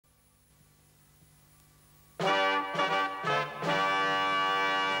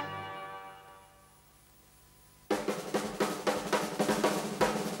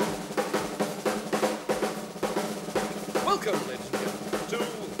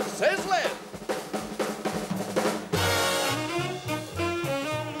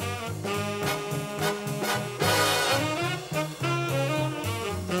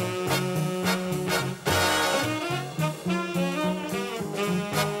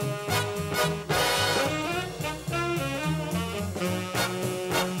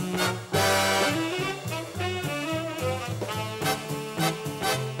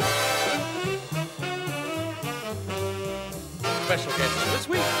special guests this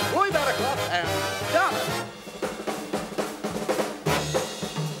week, Roy Barraclough and Dawson.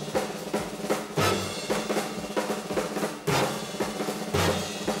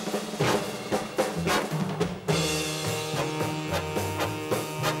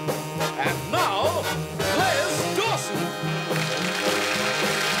 And now, Les Dawson.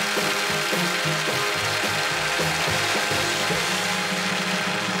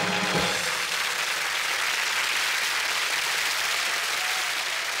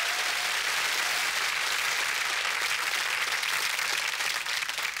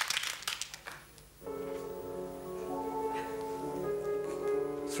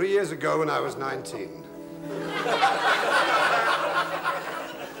 3 years ago when I was 19.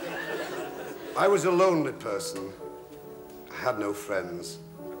 I was a lonely person. I had no friends.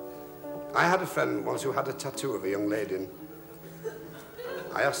 I had a friend once who had a tattoo of a young lady, and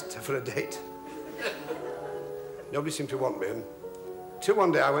I asked her for a date. Nobody seemed to want me, and till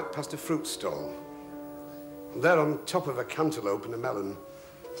one day I went past a fruit stall, and there on top of a cantaloupe and a melon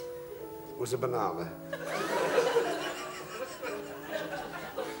was a banana.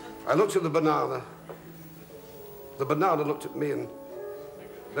 I looked at the banana looked at me, and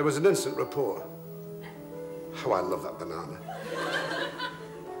there was an instant rapport. Oh, I love that banana.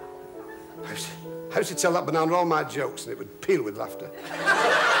 I used to tell that banana all my jokes, and it would peel with laughter.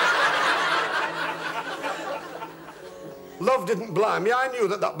 Love didn't blind me. I knew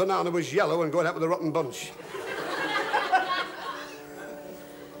that that banana was yellow and going out with a rotten bunch.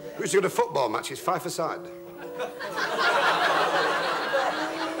 We used to go to football matches, 5-a-side.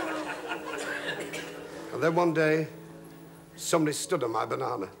 And then one day, somebody stood on my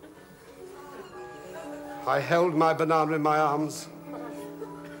banana. I held my banana in my arms,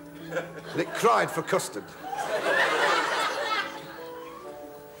 and it cried for custard.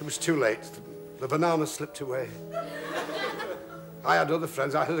 It was too late. The banana slipped away. I had other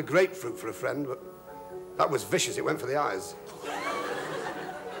friends. I had a grapefruit for a friend, but that was vicious. It went for the eyes.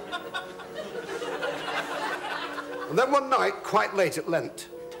 And then one night, quite late at Lent,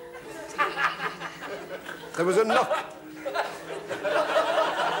 there was a knock.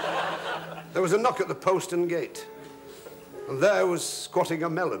 There was a knock at the postern gate, and there was squatting a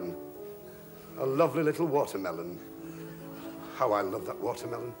melon, a lovely little watermelon. How I love that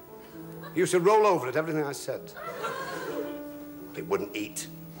watermelon. He used to roll over at everything I said. It wouldn't eat.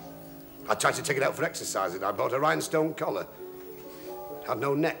 I tried to take it out for exercising. I bought a rhinestone collar. It had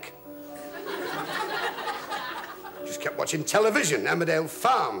no neck. Just kept watching television, Emmerdale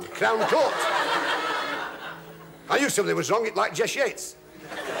Farm, Crown Court. I knew something was wrong. It liked Jess Yates.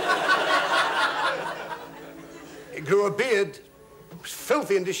 It grew a beard. It was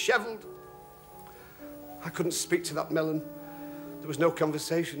filthy and dishevelled. I couldn't speak to that melon. There was no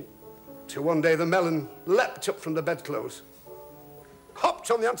conversation. Till one day the melon leapt up from the bedclothes, hopped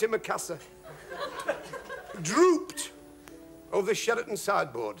on the antimacassar, drooped over the Sheraton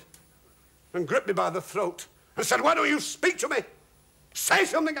sideboard, and gripped me by the throat and said, "Why don't you speak to me? Say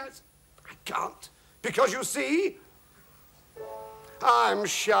something, guys." I can't, because you see, I'm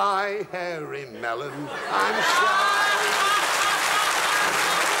shy, hairy melon. I'm shy.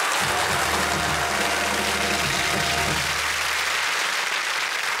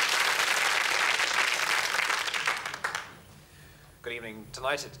 Good evening.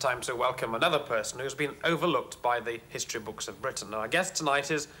 Tonight it's time to welcome another person who's been overlooked by the history books of Britain. Now, our guest tonight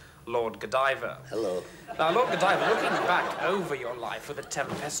is Lord Godiva. Hello. Now, Lord Godiva, looking back over your life with a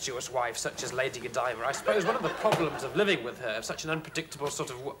tempestuous wife such as Lady Godiva, I suppose one of the problems of living with her, of such an unpredictable sort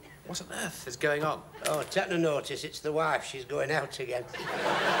of... What on earth is going on? Oh, take no notice. It's the wife. She's going out again.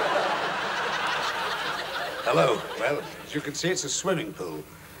 Hello. Well, as you can see, it's a swimming pool.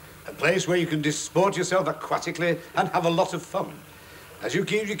 A place where you can disport yourself aquatically and have a lot of fun. As you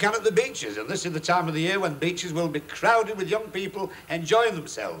can at the beaches, and this is the time of the year when beaches will be crowded with young people enjoying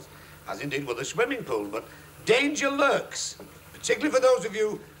themselves, as indeed will the swimming pool. But danger lurks, particularly for those of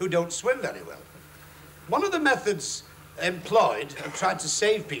you who don't swim very well. One of the methods employed and tried to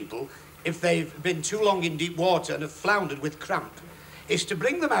save people if they've been too long in deep water and have floundered with cramp is to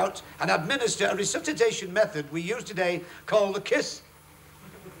bring them out and administer a resuscitation method we use today called the kiss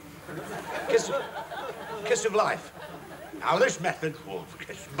of life. Now, this method...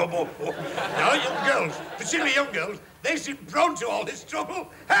 Now, young girls, particularly young girls, they seem prone to all this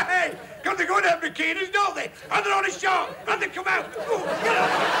trouble. Hey, got to go in their bikinis, don't they? And they're on a shore, and they come out. Ooh, get out.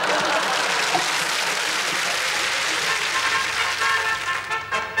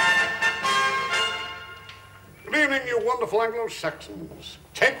 Good evening, you wonderful Anglo-Saxons.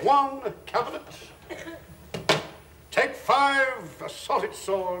 Take 1, cabinet. Take 5, assaulted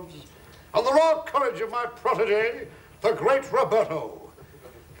swords. And the raw courage of my protege, the great Roberto.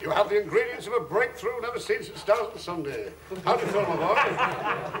 You have the ingredients of a breakthrough never seen since Dawson Sunday. How do you feel, my boy?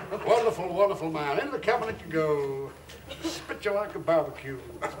 Wonderful, wonderful man. In the cabinet you go. Spit you like a barbecue.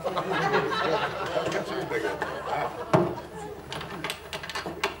 Get some bigger.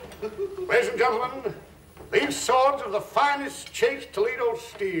 Ladies and gentlemen, these swords are the finest chased Toledo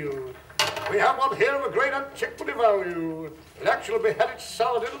steel. We have one here of a great antiquity value. It actually beheaded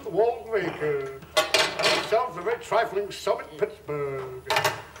Saladin at the Walls of Acre. And itself a very trifling sum at Pittsburgh.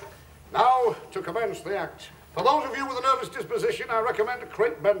 Now, to commence the act. For those of you with a nervous disposition, I recommend a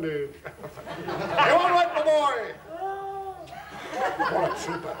crepe bandage. You all right, my boy? All right,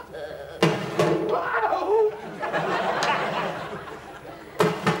 super.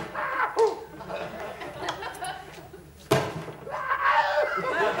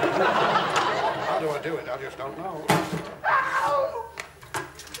 How do I do it? I just don't know.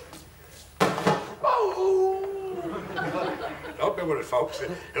 Don't be worried, folks.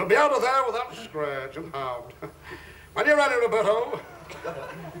 It'll be out of there without a scratch and harm. When you're ready, Roberto.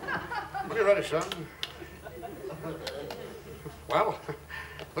 When you're ready, son. Well,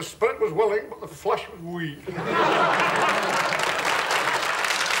 the spirit was willing, but the flesh was weak.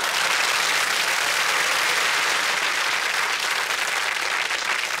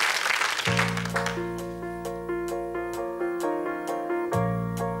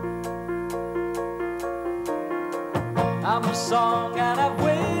 I'm a song and I've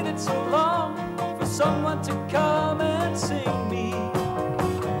waited so long for someone to come and sing me.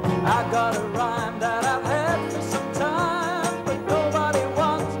 I got a rhyme that I've had for some time, but nobody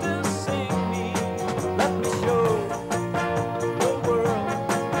wants to sing me. Let me show the world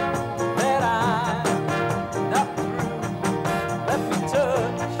that I'm not through. Let me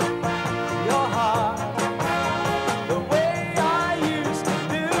touch your heart the way I used to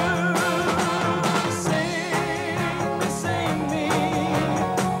do. Sing me,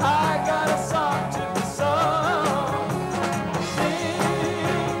 I got a song to be sung.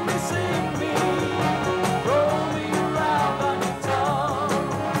 Sing me, roll me around on your tongue.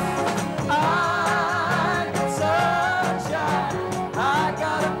 I got sunshine, I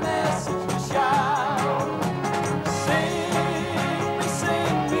got a message to shout. Sing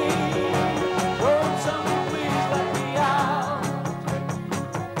me, won't someone please let me out?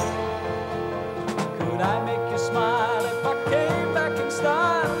 Could I make you smile if I came back in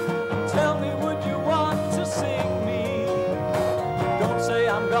style? Tell me, would you want to sing me? Don't say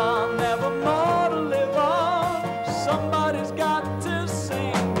I'm gone, never more to live on. Somebody's got to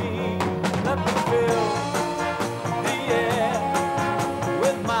sing me. Let me fill the air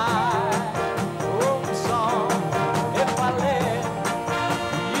with my own song. If I let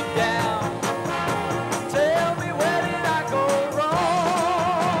you down, tell me, where did I go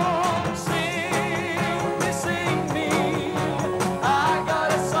wrong? Sing me, I got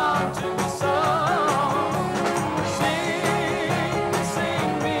a song to be sung.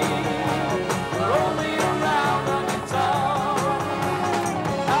 Sing me, roll me around on your tongue.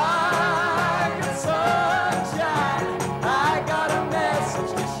 I got sunshine, I got a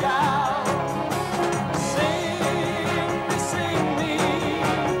message to shout. Sing me,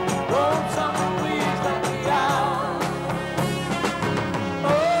 won't someone please let me out? Oh,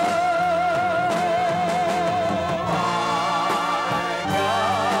 I got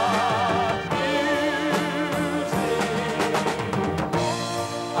music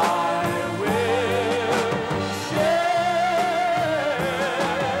I will share.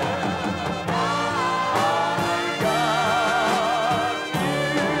 I got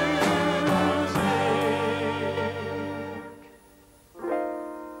music.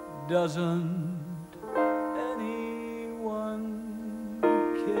 Doesn't anyone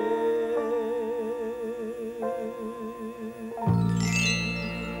care?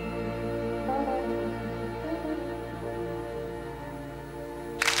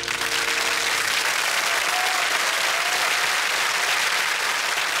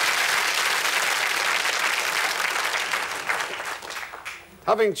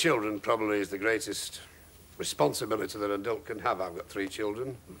 Having children probably is the greatest responsibility that an adult can have. I've got 3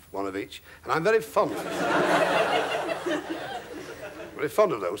 children, one of each, and I'm very fond of them. Very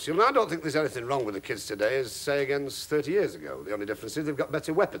fond of those children. I don't think there's anything wrong with the kids today as, say, against 30 years ago. The only difference is they've got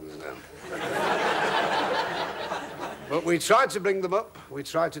better weapons now. But we try to bring them up. We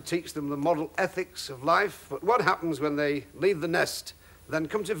try to teach them the model ethics of life. But what happens when they leave the nest, then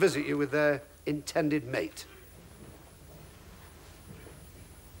come to visit you with their intended mate?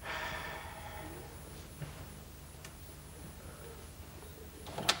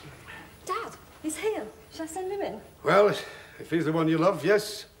 Dad, he's here. Shall I send him in? Well, if he's the one you love,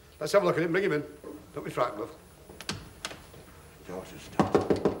 yes. Let's have a look at him. Bring him in. Don't be frightened, love. daughter's daughter.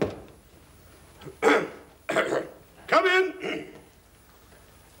 Come in.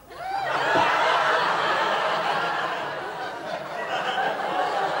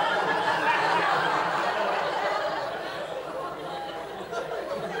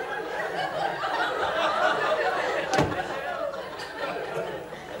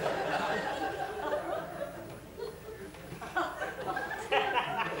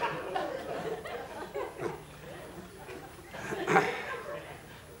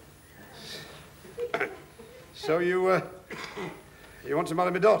 So you want to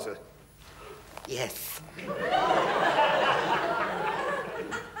marry my daughter? Yes.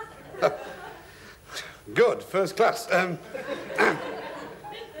 Good, first class.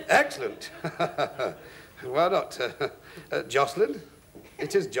 Excellent. Why not? Jocelyn?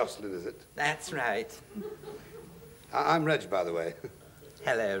 It is Jocelyn, is it? That's right. I'm Reg, by the way.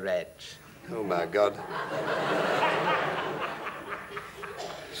 Hello, Reg. Oh, my God.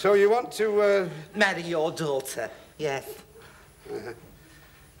 So you want to, Marry your daughter, yes.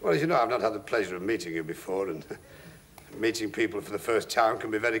 Well, as you know, I've not had the pleasure of meeting you before, and meeting people for the first time can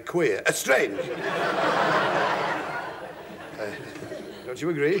be very queer. Strange. Don't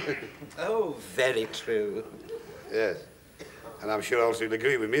you agree? Oh, very true. Yes. And I'm sure also you'll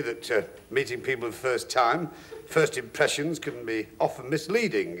agree with me that meeting people for the first time, first impressions can be often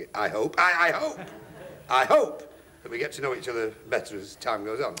misleading, I hope. I hope that we get to know each other better as time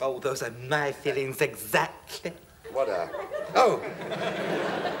goes on. Oh, those are my feelings exactly. What are? Oh,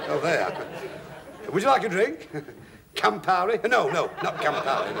 they are. Would you like a drink? Campari? No, not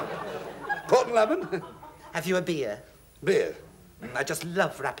Campari, no. Port and lemon? Have you a beer? Beer? I just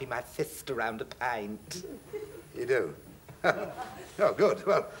love wrapping my fist around a pint. You do? Oh, good.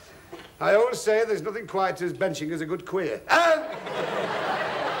 Well, I always say there's nothing quite as benching as a good queer.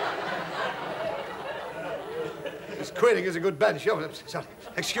 As queering as a good bench. Oh, sorry.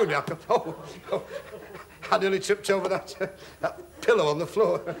 Excuse me. I nearly tripped over that pillow on the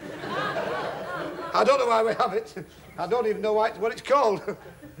floor. I don't know why we have it. I don't even know what it's called.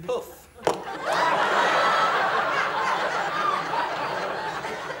 Puff.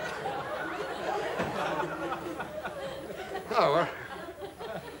 Oh,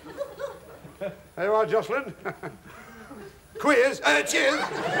 there you are, Jocelyn. Queers. Cheers.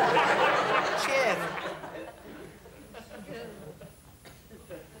 Cheers.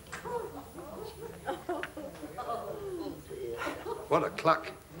 What a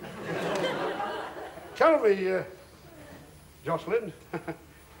clack. Tell me, Jocelyn.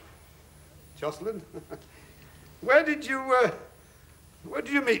 Jocelyn? Where did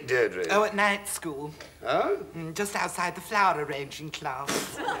you meet Deirdre? Oh, at night school. Huh? Just outside the flower arranging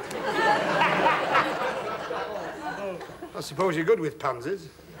class. I suppose you're good with pansies.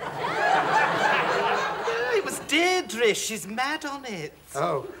 Oh, it was Deirdre. She's mad on it.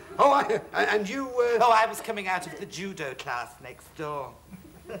 Oh, and you, Oh, I was coming out of the judo class next door.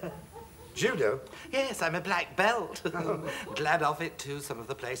 Judo? Yes, I'm a black belt. Glad of it, too, some of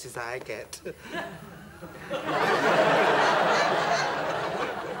the places I get.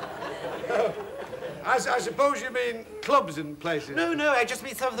 I suppose you mean clubs and places? No, I just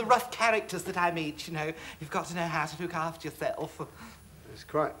mean some of the rough characters that I meet, you know. You've got to know how to look after yourself. That's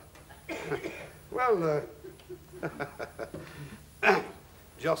quite. Well,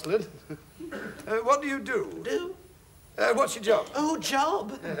 Jocelyn, what do you do? Do? What's your job? Oh,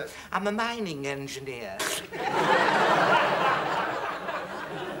 job? I'm a mining engineer.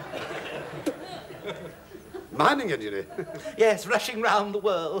 Mining engineer? Yes, rushing round the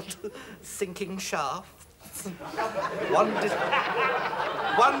world, sinking shafts. One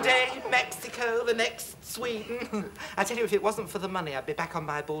day Mexico, the next Sweden. I tell you, if it wasn't for the money, I'd be back on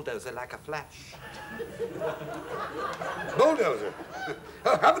my bulldozer like a flash. Bulldozer?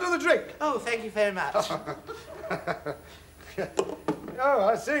 Oh, have another drink. Oh, thank you very much. Oh,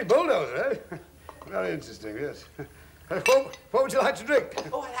 I see. Bulldozer, eh? Very interesting, yes. What would you like to drink?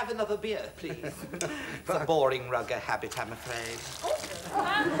 Oh, I'll have another beer, please. It's a boring rugger habit, I'm afraid.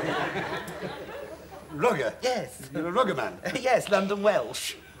 Rugger? Yes. You're a rugger man? Yes, London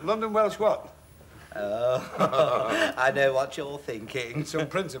Welsh. London Welsh what? Oh, I know what you're thinking. Some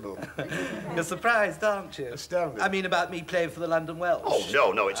principle. You're surprised, aren't you? Astounded. I mean, about me playing for the London Welsh.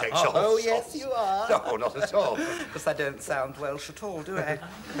 Oh, no, it takes off. Oh, yes, you are. No, not at all. Because I don't sound Welsh at all, do I?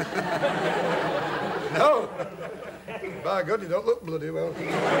 No. By God, you don't look bloody well.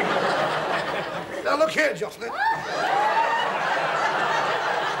 Now, look here, Jocelyn.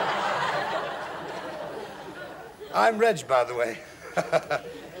 I'm Reg, by the way.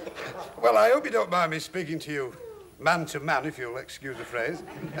 Well, I hope you don't mind me speaking to you man to man, if you'll excuse the phrase.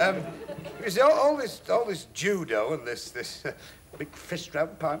 You see, all this judo and this Big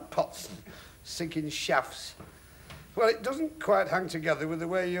fist-round pint pots and sinking shafts. Well, it doesn't quite hang together with the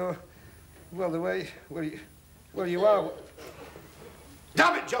way you're... Well, you are.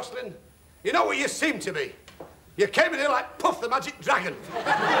 Damn it, Jocelyn! You know what you seem to be. You came in here like Puff the Magic Dragon.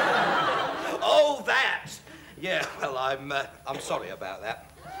 Oh, that! Yeah, well, I'm sorry about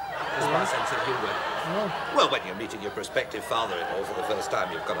that. It's my sense of humour. Oh. Well, when you're meeting your prospective father-in-law for the first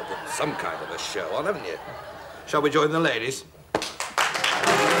time, you've got to put some kind of a show on, haven't you? Shall we join the ladies?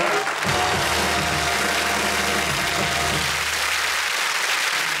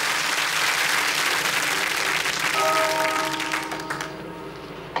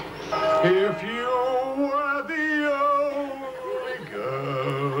 If you were the only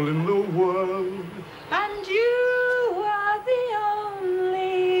girl in the world, and you are the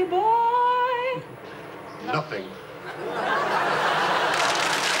only boy. Nothing.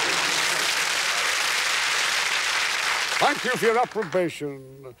 Thank you for your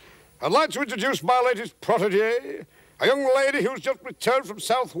approbation. I'd like to introduce my latest protégé, a young lady who's just returned from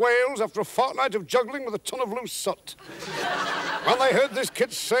South Wales after a fortnight of juggling with a ton of loose soot. When they heard this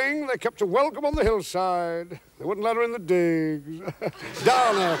kid sing, they kept her welcome on the hillside. They wouldn't let her in the digs.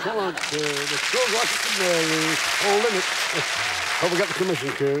 Down there, come on, kid. It goes like it's a Mary. Oh, limit. Hope we get the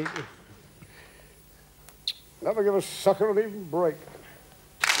commission, kid. Never give a sucker an even break.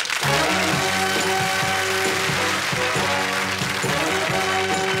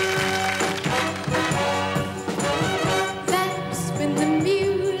 That's when the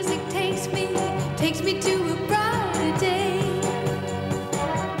music takes me to a brighter day.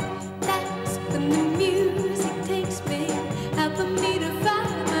 That's when the music takes me, helping me to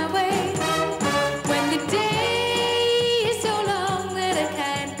find my way. When the day is so long that I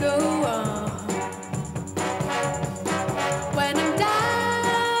can't go on. When I'm down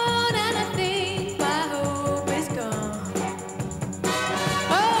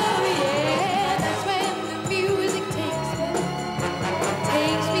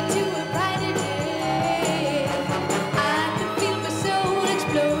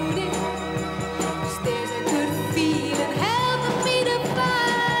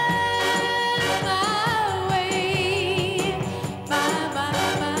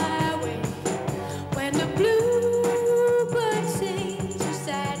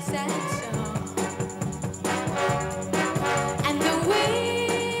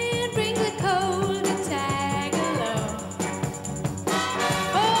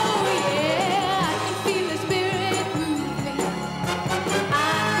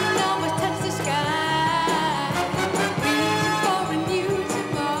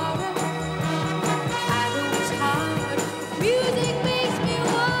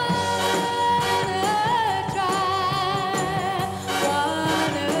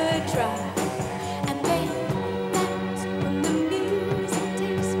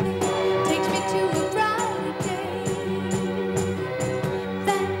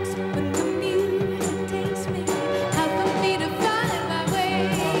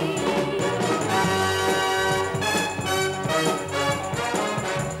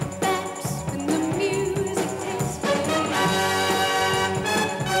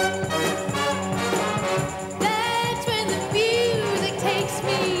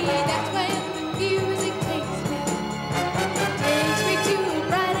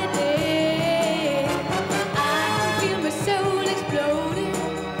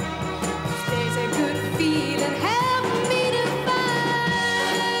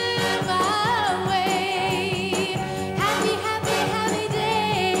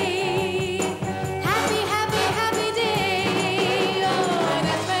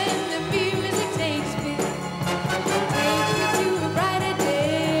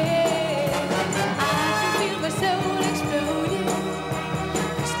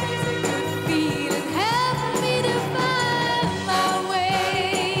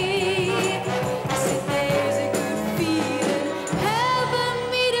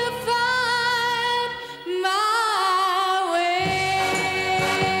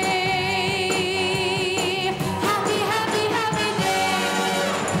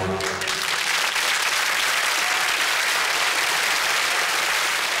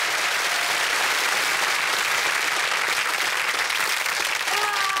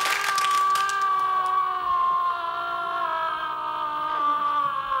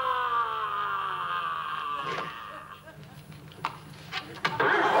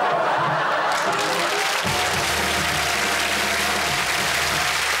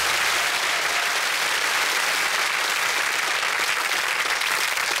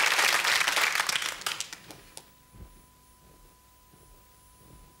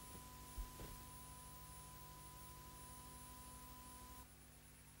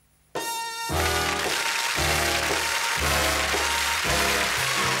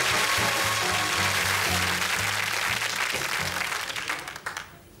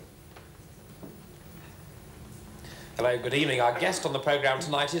Hello, good evening. Our guest on the programme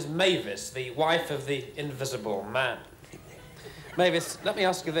tonight is Mavis, the wife of the Invisible Man. Mavis, let me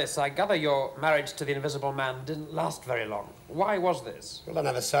ask you this. I gather your marriage to the Invisible Man didn't last very long. Why was this? Well, I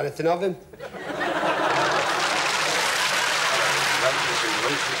never saw anything of him.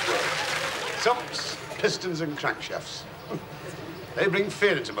 Sumps, pistons and crankshafts. They bring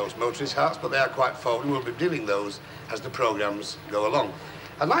fear into most motorists' hearts, but they are quite forward, and we'll be dealing those as the programmes go along.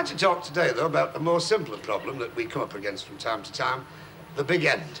 I'd like to talk today, though, about a more simpler problem that we come up against from time to time, the big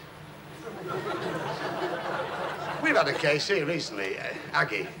end. We've had a case here recently,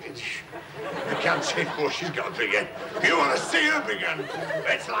 Aggie. You can't see, oh, she's got a big end. You want to see her big end?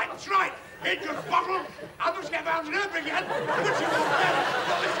 It's like, that's right, it's just bottle. I'll just get round to her big end.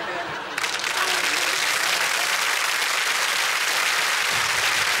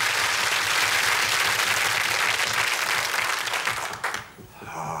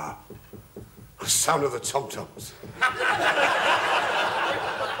 The sound of the tom-toms.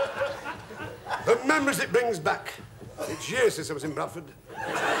 The memories it brings back. It's years since I was in Bradford.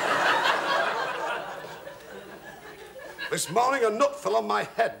 This morning, a nut fell on my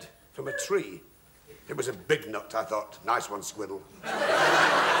head from a tree. It was a big nut, I thought. Nice one, Squiddle.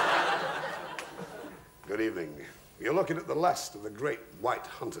 Good evening. You're looking at the last of the great white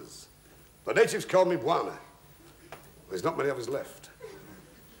hunters. The natives call me Bwana. There's not many of us left.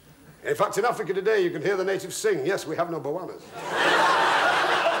 In fact, in Africa today, you can hear the natives sing. Yes, we have no Bwanas.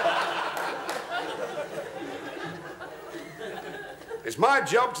 It's my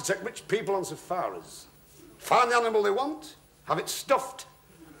job to take rich people on safaris, find the animal they want, have it stuffed,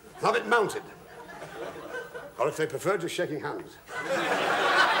 have it mounted. Or if they prefer, just shaking hands.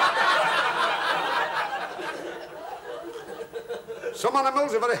 Some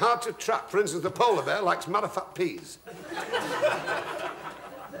animals are very hard to trap. For instance, the polar bear likes marifat peas.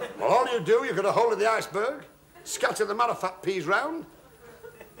 Well, all you do, you get a hold of the iceberg, scatter the marifat peas round.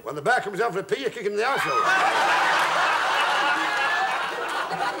 When the bear comes out for a pea, you kick him in the ice hole.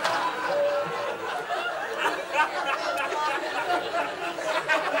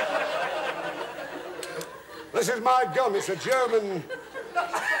 This is my gun. It's a German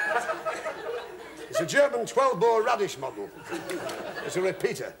 12-bore radish model. It's a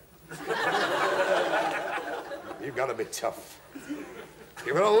repeater. You've got to be tough.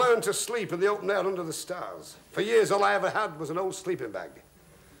 You've got to learn to sleep in the open air under the stars. For years, all I ever had was an old sleeping bag.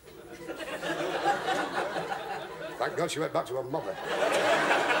 Thank God she went back to her mother.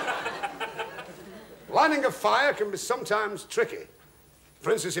 Lighting a fire can be sometimes tricky.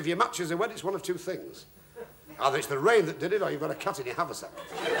 For instance, if your matches are wet, it's one of two things. Either it's the rain that did it, or you've got a cat in your haversack.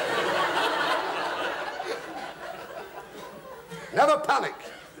 Never panic.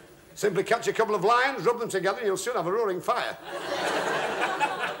 Simply catch a couple of lions, rub them together, and you'll soon have a roaring fire.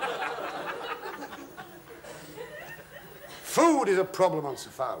 Food is a problem on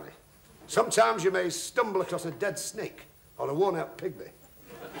safari. Sometimes you may stumble across a dead snake or a worn-out pygmy.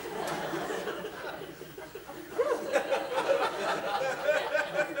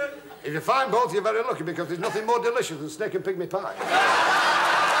 If you find both, you're very lucky, because there's nothing more delicious than snake and pygmy pie.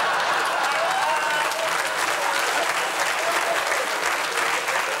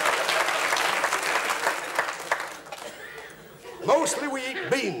 Mostly we eat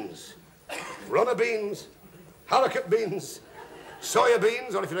beans. Runner beans, haricot beans, soya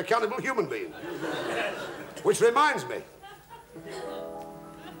beans, or if you're a cannibal, human bean. Which reminds me.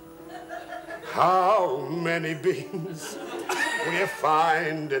 How many beans will you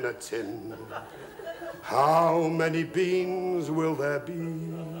find in a tin? How many beans will there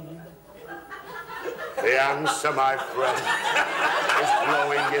be? The answer, my friend, is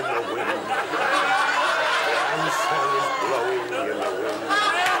blowing in the wind. The answer is blowing in the wind.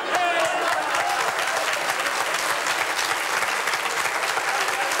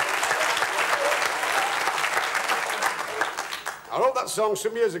 I wrote that song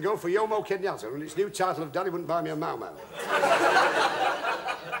some years ago for Jomo Kenyatta, and its new title of Daddy Wouldn't Buy Me a Mau Mau.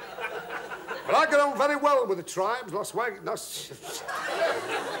 But I got on very well with the tribes. Last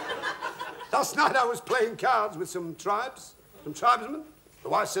night I was playing cards with some tribesmen. The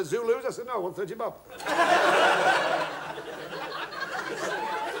wife said Zulus. I said, no, 130 bob.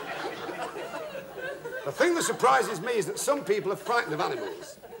 The thing that surprises me is that some people are frightened of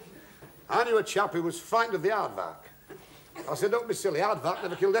animals. I knew a chap who was frightened of the aardvark. I said, don't be silly, aardvark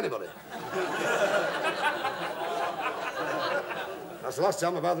never killed anybody. That's the last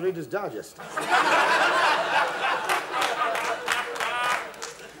time I've had the Reader's Digest.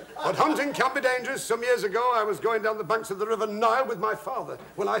 But hunting can be dangerous. Some years ago, I was going down the banks of the River Nile with my father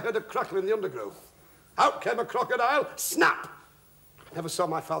when I heard a crackle in the undergrowth. Out came a crocodile, snap! Never saw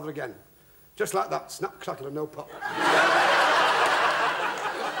my father again. Just like that, snap, crackle and no pop.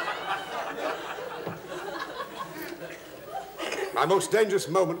 My most dangerous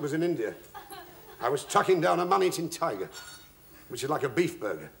moment was in India. I was tracking down a man-eating tiger, which is like a beef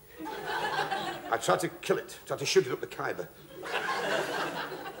burger. I tried to kill it, tried to shoot it up the Khyber.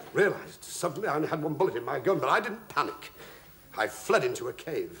 Realised suddenly I only had one bullet in my gun, but I didn't panic. I fled into a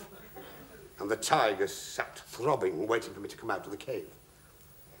cave, and the tiger sat throbbing, waiting for me to come out of the cave.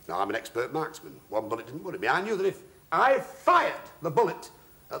 Now, I'm an expert marksman. One bullet didn't worry me. I knew that if I fired the bullet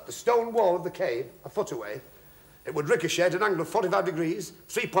at the stone wall of the cave, a foot away, it would ricochet at an angle of 45 degrees,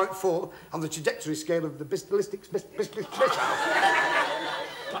 3.4, on the trajectory scale of the ballistic missile.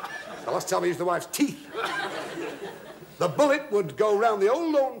 The last time I used the wife's teeth. The bullet would go round the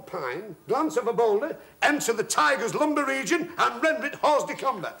old lone pine, glance of a boulder, enter the tiger's lumbar region, and render it hors de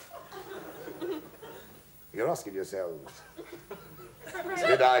combat. You're asking yourselves,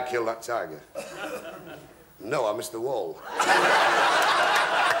 did I kill that tiger? No, I missed the wall.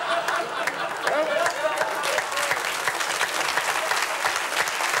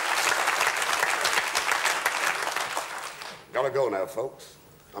 Gotta go now, folks.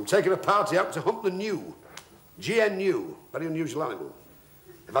 I'm taking a party out to hunt the gnu. GNU, very unusual animal.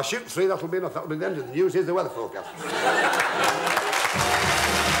 If I shoot 3, that'll be enough. That'll be the end of the news. Here's the weather forecast.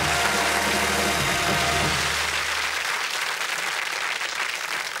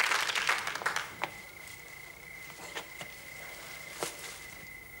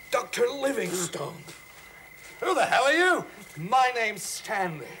 Dr. Livingstone. Who the hell are you? My name's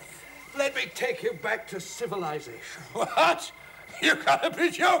Stanley. Let me take you back to civilization. What? You gotta be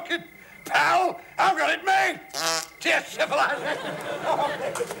joking. Pal, I've got it made. Dear civilization.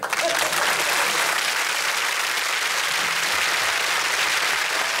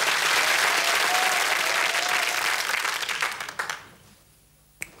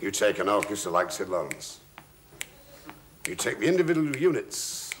 You take an orchestra like Syd Lawrence. You take the individual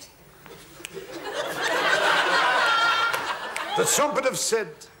units. The trumpet of Syd,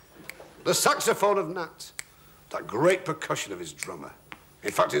 the saxophone of Nat, that great percussion of his drummer.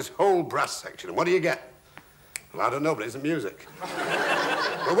 In fact, his whole brass section. And what do you get? Well, I don't know, but it isn't music.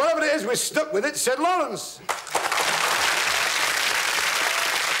 But whatever it is, we're stuck with it, Syd Lawrence.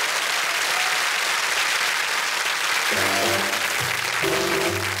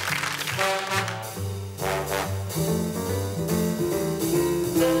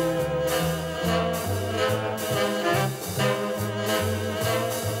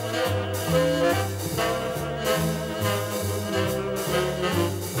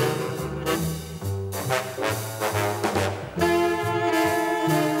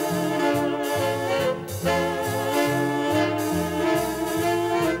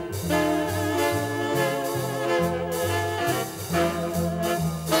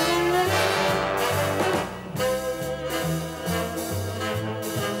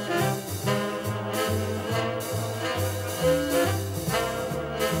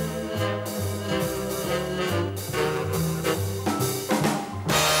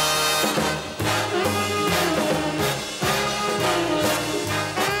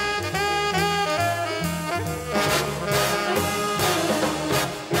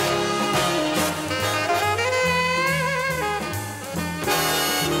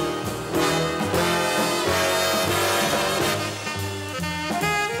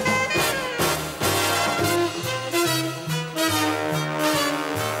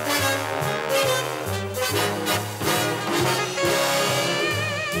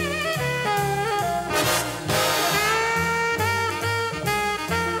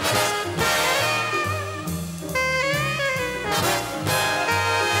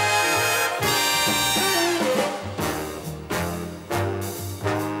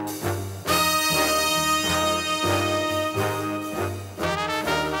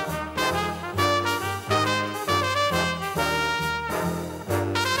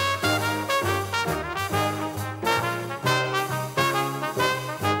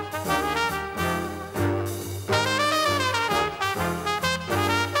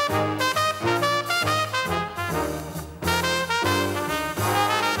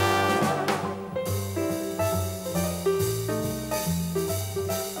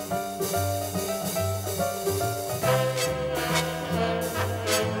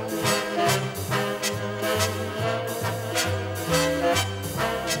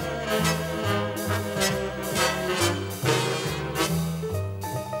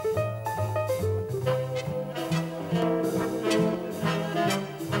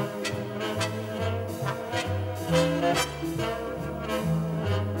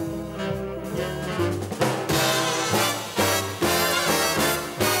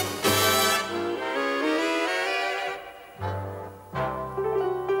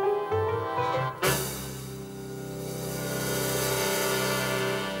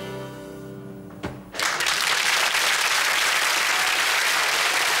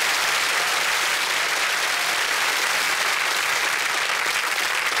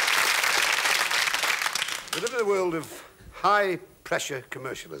 We live in a world of high-pressure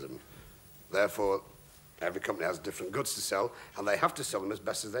commercialism. Therefore, every company has different goods to sell, and they have to sell them as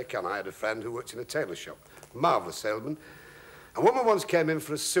best as they can. I had a friend who worked in a tailor shop. Marvellous salesman. A woman once came in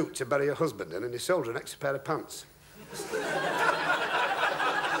for a suit to bury her husband in, and he sold her an extra pair of pants.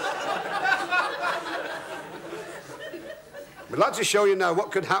 We'd like to show you now what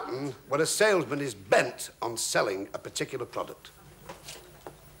could happen when a salesman is bent on selling a particular product.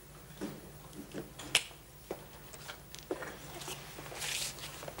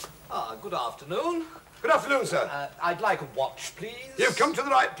 Good afternoon. Good afternoon, sir. I'd like a watch, please. You've come to the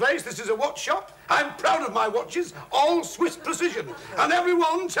right place. This is a watch shop. I'm proud of my watches, all Swiss precision. And every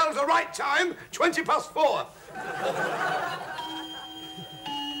one tells the right time, 4:20.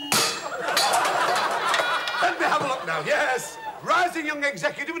 Let me have a look now. Yes. Rising young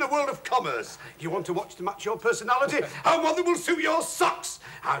executive in a world of commerce. You want a watch to match your personality and one that will suit your socks.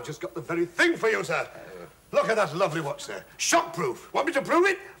 I've just got the very thing for you, sir. Look at that lovely watch, sir. Shockproof. Want me to prove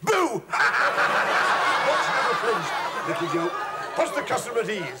it? Boo! Watch never flinch. Little joke. Puts the customer at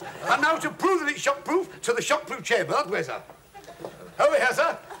ease. And now to prove that it's shockproof, to the shockproof chamber. That way, sir. Over here,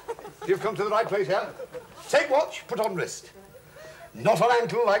 sir. You've come to the right place here. Take watch, put on wrist. Not on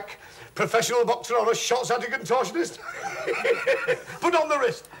ankle like professional boxer or a short-sighted contortionist. Put on the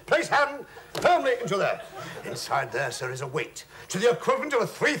wrist. Place hand firmly into there. Inside there, sir, is a weight to the equivalent of a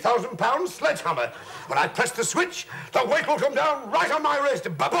 3,000-pound sledgehammer. When I press the switch, the weight will come down right on my wrist.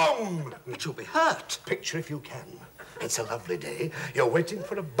 Ba-boom! But you'll be hurt. Picture if you can. It's a lovely day. You're waiting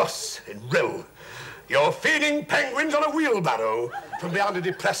for a bus in Rill. You're feeding penguins on a wheelbarrow. From behind a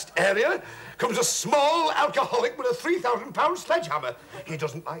depressed area comes a small alcoholic with a 3,000-pound sledgehammer. He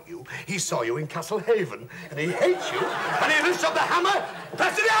doesn't like you. He saw you in Castlehaven, and he hates you, and he lifts up the hammer,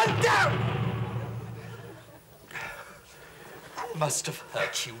 presses it and down! That must have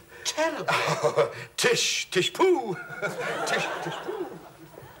hurt you terribly. Oh, tish poo. Tish poo.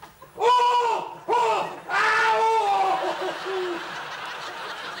 Oh! Oh! Ow!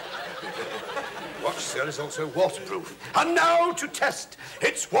 Watch, sir, is also waterproof. And now to test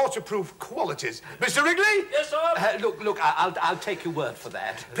its waterproof qualities. Mr. Wrigley? Yes, sir? Look, I'll take your word for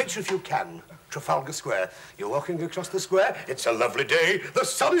that. Picture if you can. Trafalgar Square. You're walking across the square. It's a lovely day. The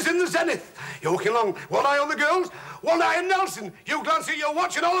sun is in the zenith. You're walking along, one eye on the girls, one eye on Nelson. You glance at your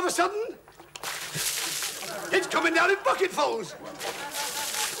watch and all of a sudden, it's coming down in bucketfuls.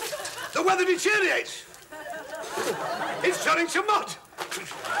 The weather deteriorates. It's turning to mud.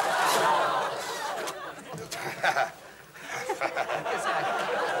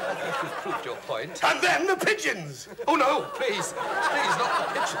 You've proved your point. And then the pigeons. Oh, no, please. Please, not the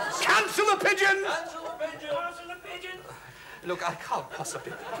pigeons. Cancel the pigeons! Cancel the pigeons! Cancel the pigeons! Look, I can't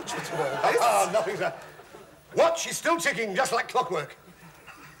possibly put you through all this. Ah, nothing, sir. Watch is still ticking, just like clockwork.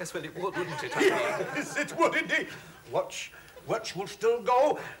 Yes, well, it would, wouldn't it? Yes, it would indeed. Watch will still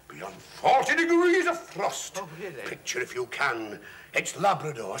go beyond 40 degrees of frost. Oh, really? Picture if you can. It's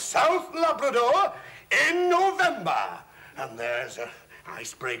Labrador, South Labrador, in November. And there's an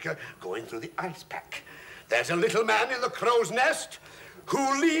icebreaker going through the ice pack. There's a little man in the crow's nest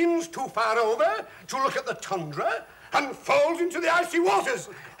who leans too far over to look at the tundra and falls into the icy waters.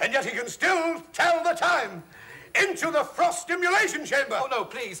 And yet he can still tell the time. Into the frost stimulation chamber. Oh, no,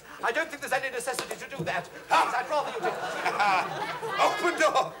 please. I don't think there's any necessity to do that. Please, I'd rather you did. Open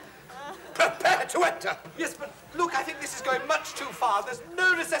door. Prepare to enter. Yes, but look, I think this is going much too far. There's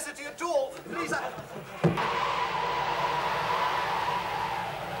no necessity at all. Please,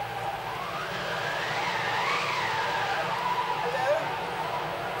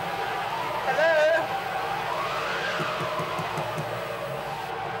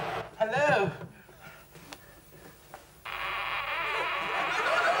 Hello?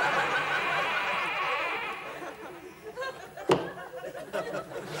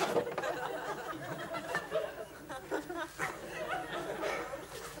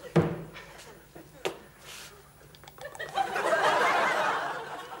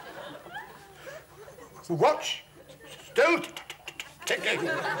 Watch still ticking.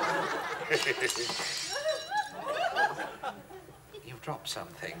 You've dropped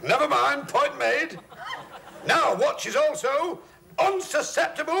something. Never mind, point made. Now, watch is also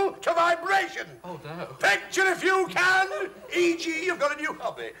unsusceptible to vibration. Oh, no. Picture if you can. E.g., you've got a new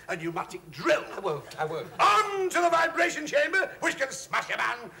hobby, a pneumatic drill. I won't. On to the vibration chamber, which can smash a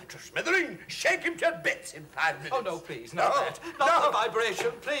man to smithereens, shake him to bits in 5 minutes. Oh, no, please, not that. Not the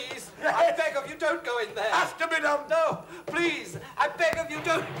vibration, please. I beg of you, don't go in there. Has to be done. No, please, I beg of you,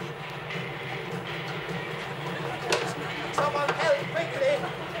 don't. Someone help, quickly.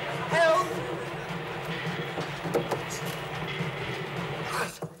 Help.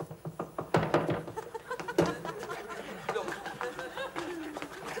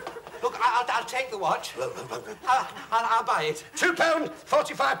 I'll take the watch. I'll buy it.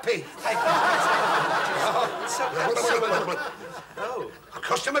 £2.45p. Oh. A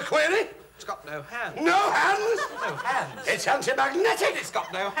customer query? It's got no hands. No hands? No hands. It's anti-magnetic. It's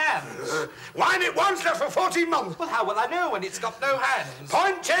got no hands. Wind it once, now for 14 months. Well, how will I know when it's got no hands?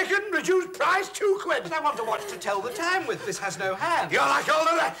 Point taken, reduced price, £2. But I want a watch to tell the time with. This has no hands. You're like all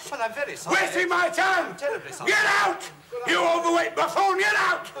the rest. Well, I'm very sorry. Wasting my time. I'm terribly sorry. Get out! You overweight buffoon, get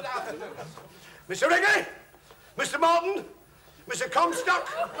out! Mr. Wrigley, Mr. Morton, Mr. Comstock,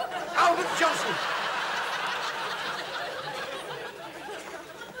 Albert Johnson.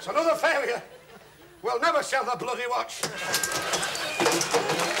 It's another failure. We'll never sell the bloody watch.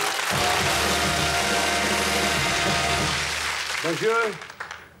 Bonjour,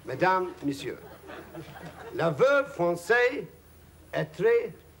 mesdames, messieurs. Le verbe français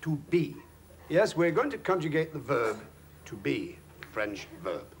être, to be. Yes, we're going to conjugate the verb to be, the French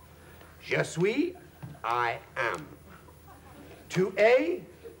verb. Je suis, I am. To a,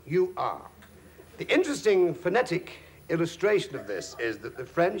 you are. The interesting phonetic illustration of this is that the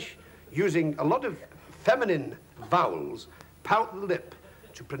French, using a lot of feminine vowels, pout the lip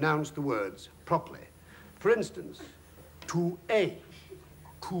to pronounce the words properly. For instance, to a,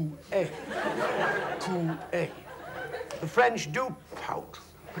 to a, to a. The French do pout,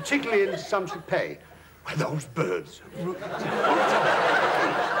 particularly in Saint-Tropez, where those birds.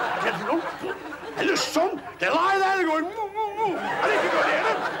 And the sun, they lie there, they're going, moo, moo, moo. And if you go near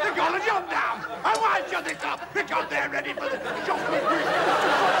them, they're going to jump down. And why should they stop? Because they're ready for the shopping.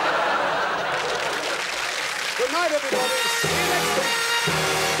 Good night, everybody.